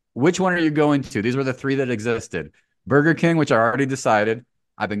 Rip. Which one are you going to? These were the three that existed. Burger King, which I already decided.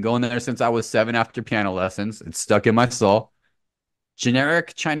 I've been going there since I was 7 after piano lessons. It's stuck in my soul.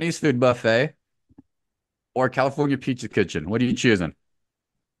 Generic Chinese food buffet or California Pizza Kitchen. What are you choosing?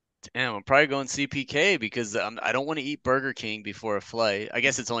 Damn, I'm probably going CPK because I don't want to eat Burger King before a flight. I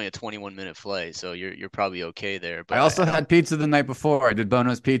guess it's only a 21-minute flight, so you're probably okay there. I But also I don't. had pizza the night before. I did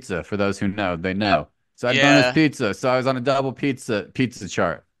Bono's Pizza. For those who know, they know. So I had Bono's Yeah, Pizza. So I was on a double pizza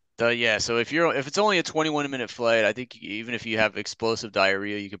chart. yeah. So if it's only a 21-minute flight, I think even if you have explosive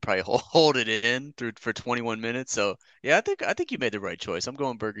diarrhea, you could probably hold it in through for 21 minutes. So yeah, I think you made the right choice. I'm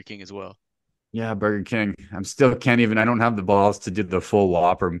going Burger King as well. Yeah, Burger King. I'm still can't even. I don't have the balls to do the full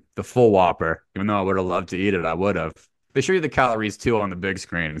Whopper. The full Whopper. Even though I would have loved to eat it, I would have. They show you the calories too on the big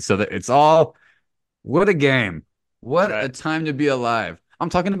screen, so that it's all. What a game! What a Try. time to be alive! I'm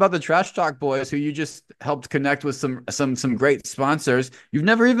talking about the Trash Talk boys who you just helped connect with some great sponsors. You've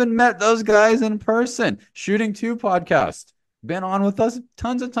never even met those guys in person. Shooting Two podcast been on with us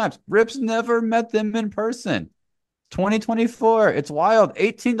tons of times. Rip's never met them in person. 2024. It's wild.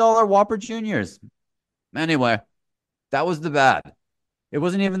 $18 Whopper Juniors. Anyway, that was the bad. It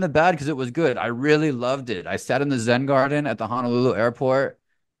wasn't even the bad because it was good. I really loved it. I sat in the Zen Garden at the Honolulu airport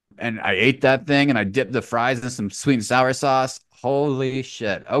and I ate that thing and I dipped the fries in some sweet and sour sauce. Holy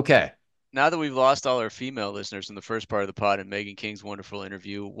shit. Okay. Now that we've lost all our female listeners in the first part of the pod and Meghan King's wonderful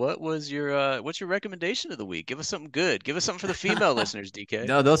interview, what's your recommendation of the week? Give us something good. Give us something for the female listeners, DK.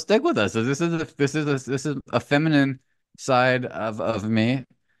 No, they'll stick with us. So this is a feminine side of me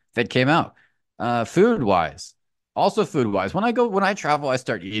that came out. Food wise. Also food wise. When I travel, I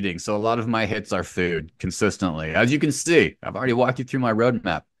start eating. So a lot of my hits are food consistently. As you can see, I've already walked you through my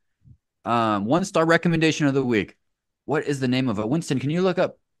roadmap. One star recommendation of the week. What is the name of it? Winston, can you look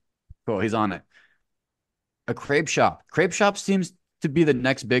up? Cool, he's on it. A crepe shop. Crepe shop seems to be the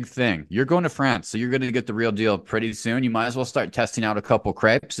next big thing. You're going to France, so you're going to get the real deal pretty soon. You might as well start testing out a couple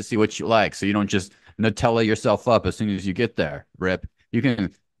crepes to see what you like, so you don't just Nutella yourself up as soon as you get there. Rip. You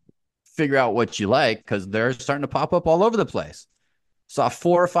can figure out what you like because they're starting to pop up all over the place. Saw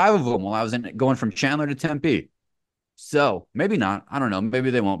 4 or 5 of them while I was going from Chandler to Tempe. So maybe not. I don't know.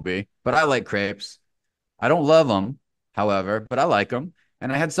 Maybe they won't be. But I like crepes. I don't love them, however, but I like them.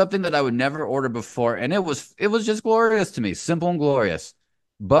 And I had something that I would never order before, and it was just glorious to me, simple and glorious.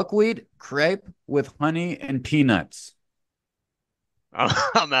 Buckwheat crepe with honey and peanuts.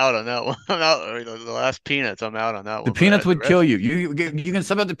 I'm out on that one. I'm out. The last peanuts. I'm out on that The one. But peanuts the would rest, kill you. You can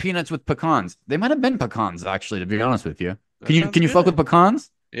sub out the peanuts with pecans. They might have been pecans, actually, to be honest with you. Can that you sounds can you fuck with good. pecans?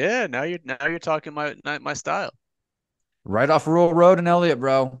 Yeah. Now you're talking my style. Right off Rural Road in Elliott,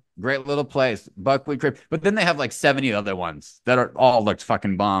 bro. Great little place. Buckwheat crepe. But then they have like 70 other ones that are all looked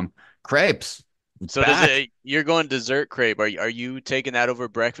fucking bomb. Crepes. So does Back. it? You're going dessert crepe. Are you taking that over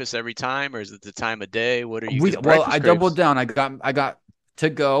breakfast every time, or is it the time of day? What are you? We Because well, I breakfast doubled crepes. down. I got to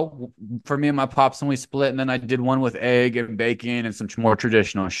go for me and my pops and we split, and then I did one with egg and bacon and some more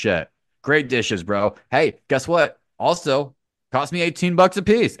traditional shit. Great dishes, bro. Hey, guess what? Also, cost me $18 a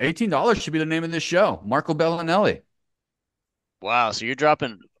piece. $18 should be the name of this show. Marco Bellinelli. Wow. So you're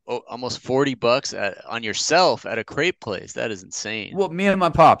dropping almost $40 on yourself at a crepe place. That is insane. Well, me and my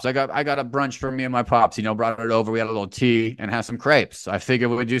pops. I got a brunch for me and my pops. Brought it over. We had a little tea and had some crepes. I figured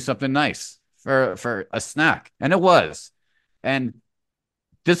we'd do something nice for a snack, and it was. And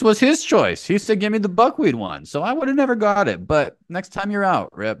this was his choice. He said, "Give me the buckwheat one." So I would have never got it. But next time you're out,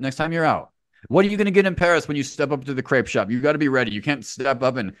 Rip. Next time you're out, what are you going to get in Paris when you step up to the crepe shop? You got to be ready. You can't step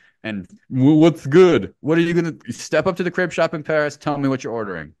up and "Well, what's good? What are you going to step up to the crepe shop in Paris? Tell me what you're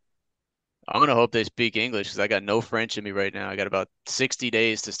ordering. I'm gonna hope they speak English because I got no French in me right now. I got about 60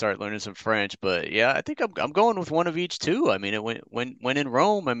 days to start learning some French. But yeah, I think I'm going with one of each too. I mean, it when in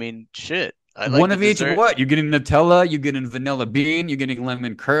Rome. I mean, shit. I like One the of each dessert. what? You're getting Nutella, you're getting vanilla bean, you're getting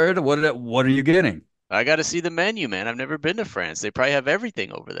lemon curd. What are you getting? I got to see the menu, man. I've never been to France. They probably have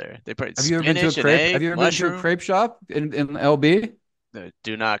everything over there. They probably Have you ever been to a spinach and crepe? Have egg, you ever been to a mushroom. crepe shop in LB?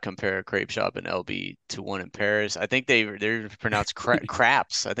 Do not compare a crepe shop in LB to one in Paris. I think they're pronounced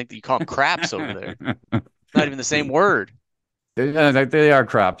craps. I think you call them craps over there. Not even the same word. Yeah, they are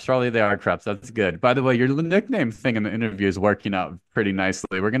crops. Probably they are crops. That's good. By the way, your nickname thing in the interview is working out pretty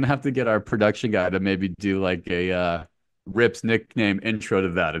nicely. We're gonna have to get our production guy to maybe do like a Rip's nickname intro to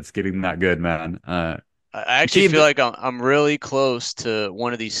that. It's getting that good, man. I actually Keep feel it. like I'm really close to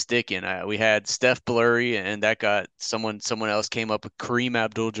one of these sticking. We had Steph Blurry, and that got someone else came up with Kareem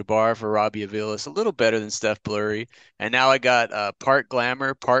Abdul-Jabbar for Robbie Avila. It's a little better than Steph Blurry. And now I got part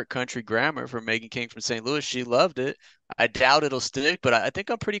glamour, part country grammar from Meghan King from St. Louis. She loved it. I doubt it'll stick, but I think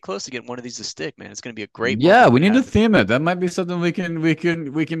I'm pretty close to getting one of these to stick, man. It's gonna be a great Yeah, moment we when it need to happens. theme it. That might be something we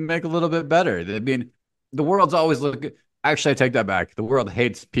can make a little bit better. I mean, the world's always looking. Actually, I take that back. The world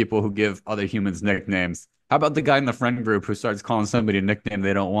hates people who give other humans nicknames. How about the guy in the friend group who starts calling somebody a nickname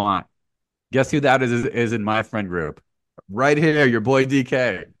they don't want? Guess who that is in my friend group? Right here, your boy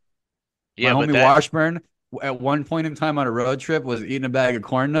DK. My Yeah, but homie that Washburn, at one point in time on a road trip, was eating a bag of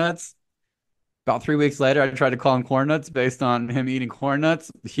corn nuts. About 3 weeks later, I tried to call him corn nuts based on him eating corn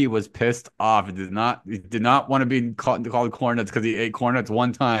nuts. He was pissed off. He did not want to be called corn nuts because he ate corn nuts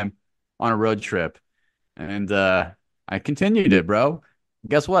one time on a road trip. And I continued it, bro.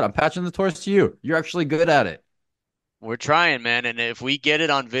 Guess what? I'm patching the torch to you. You're actually good at it. we're trying, man. And if we get it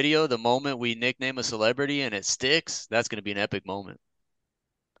on video, the moment we nickname a celebrity and it sticks, that's gonna be an epic moment.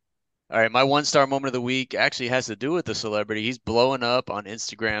 All right, my one star moment of the week actually has to do with the celebrity. He's blowing up on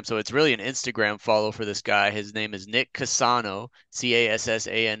Instagram. So it's really an Instagram follow for this guy. His name is Nick Cassano,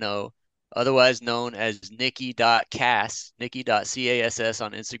 Cassano, otherwise known as Nicky.Cass, Nicky.Cass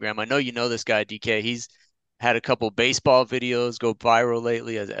on Instagram. I know you know this guy, DK. He's had a couple baseball videos go viral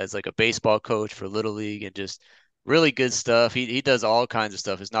lately as like a baseball coach for Little League and just really good stuff. He does all kinds of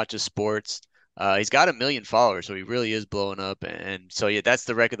stuff. It's not just sports. He's got 1 million followers, so he really is blowing up. And so, yeah, that's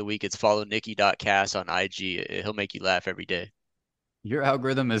the rec of the week. It's follow Nicky.Cass on IG. He'll make you laugh every day. Your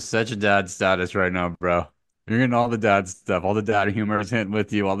algorithm is such a dad status right now, bro. You're getting all the dad stuff, all the dad humor is hitting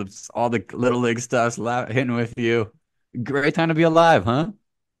with you, all the little league stuff's hitting with you. Great time to be alive, huh?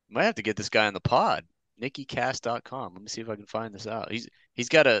 Might have to get this guy on the pod. NickyCast.com. Let me see if I can find this out. He's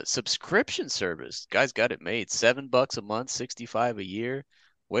got a subscription service. Guy's got it made. $7 a month, 65 a year.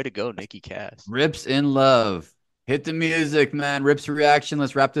 Way to go, Nicky Cast. Rips in love. Hit the music, man. Rips reaction.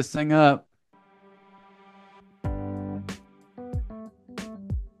 Let's wrap this thing up.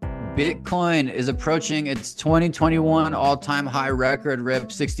 Bitcoin is approaching its 2021 all-time high record,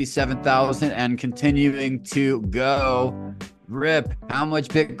 Rip 67,000 and continuing to go. Rip, how much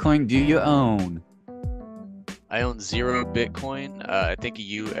Bitcoin do you own? I own 0 Bitcoin. I think of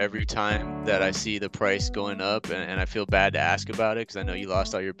you every time that I see the price going up, and I feel bad to ask about it because I know you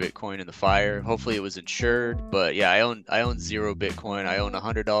lost all your Bitcoin in the fire. Hopefully, it was insured, but yeah, I own 0 Bitcoin. I own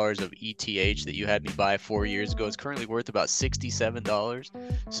 $100 of ETH that you had me buy 4 years ago. It's currently worth about $67,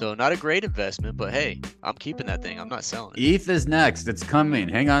 so not a great investment. But hey, I'm keeping that thing. I'm not selling it. ETH is next. It's coming.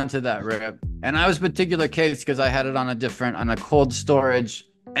 Hang on to that, Rip. And I was a particular case because I had it on a cold storage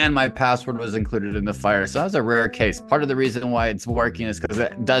and my password was included in the fire. So that was a rare case. Part of the reason why it's working is because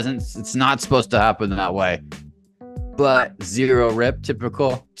it's not supposed to happen that way. But 0 Rip,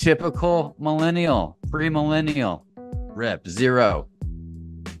 typical millennial, pre-millennial. Rip, 0.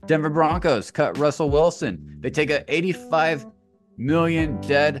 Denver Broncos cut Russell Wilson. They take a 85 million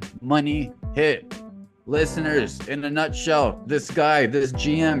dead money hit. Listeners, in a nutshell, this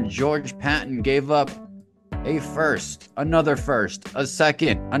GM, George Patton, gave up a first, another first, a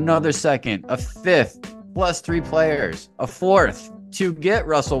second, another second, a fifth, plus 3 players, a fourth to get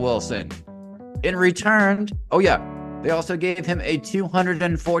Russell Wilson. In return, they also gave him a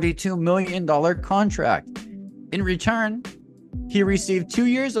 $242 million contract. In return, he received 2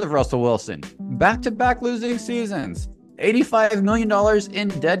 years of Russell Wilson, back-to-back losing seasons, $85 million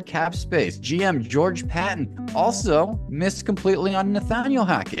in dead cap space. GM George Patton also missed completely on Nathaniel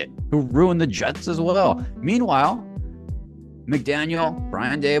Hackett, who ruined the Jets as well. Meanwhile, McDaniel,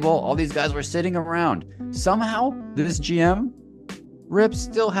 Brian Dable, all these guys were sitting around. Somehow, this GM, Rip,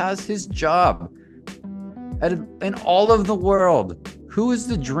 still has his job. In all of the world, who is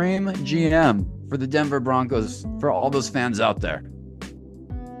the dream GM for the Denver Broncos, for all those fans out there?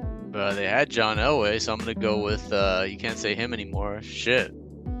 They had John Elway, so I'm gonna go with you can't say him anymore. Shit.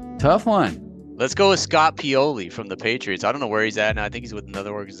 Tough one. Let's go with Scott Pioli from the Patriots. I don't know where he's at now. I think he's with another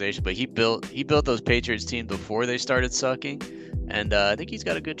organization, but he built those Patriots teams before they started sucking, and I think he's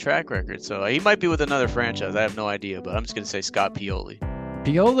got a good track record. So he might be with another franchise. I have no idea, but I'm just gonna say Scott Pioli.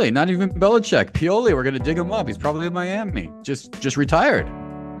 Pioli, not even Belichick. Pioli, we're gonna dig him up. He's probably in Miami. Just retired.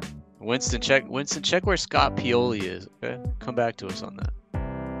 Winston, check where Scott Pioli is. Okay, come back to us on that.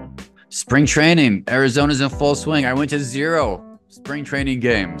 Spring training. Arizona's in full swing. I went to 0 spring training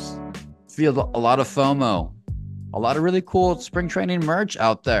games. Feel a lot of FOMO. A lot of really cool spring training merch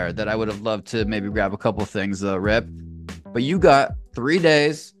out there that I would have loved to maybe grab a couple things, Rip. But you got 3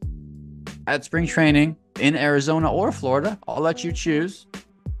 days at spring training in Arizona or Florida. I'll let you choose.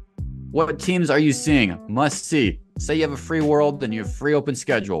 What teams are you seeing? Must see. Say you have a free world and you have free open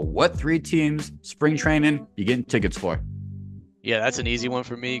schedule. What 3 teams, spring training, you getting tickets for? Yeah, that's an easy one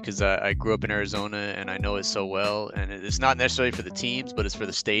for me because I grew up in Arizona and I know it so well. And it's not necessarily for the teams, but it's for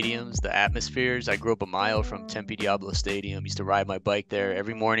the stadiums, the atmospheres. I grew up a mile from Tempe Diablo Stadium. Used to ride my bike there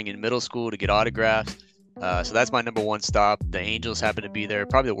every morning in middle school to get autographs. So that's my number 1 stop. The Angels happen to be there,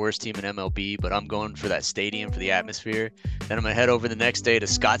 probably the worst team in MLB, but I'm going for that stadium for the atmosphere. Then I'm gonna head over the next day to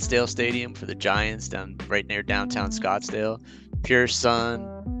Scottsdale Stadium for the Giants down right near downtown Scottsdale. Pure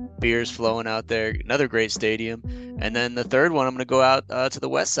sun, beers flowing out there, another great stadium. And then the third one, I'm gonna go out to the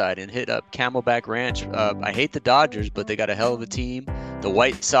west side and hit up Camelback Ranch. I hate the Dodgers, but they got a hell of a team. The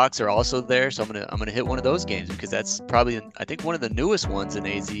White Sox are also there, so I'm gonna hit one of those games because that's probably, I think, one of the newest ones in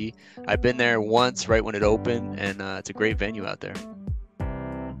AZ. I've been there once right when it opened, and it's a great venue out there.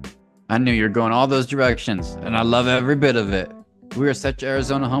 I knew you were going all those directions, and I love every bit of it. We are such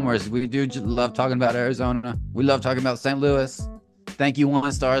Arizona homers. We do love talking about Arizona. We love talking about St. Louis. Thank you,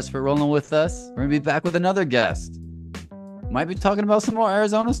 One Stars, for rolling with us. We're gonna be back with another guest. Might be talking about some more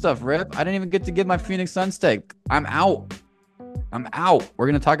Arizona stuff, Rip. I didn't even get to get my Phoenix Sun steak. I'm out. We're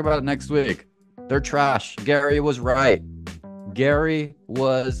going to talk about it next week. They're trash. Gary was right.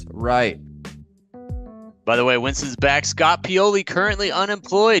 By the way, Winston's back. Scott Pioli currently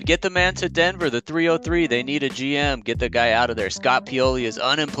unemployed. Get the man to Denver, the 303. They need a GM. Get the guy out of there. Scott Pioli is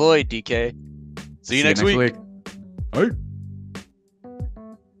unemployed, DK. See you next week. Hey.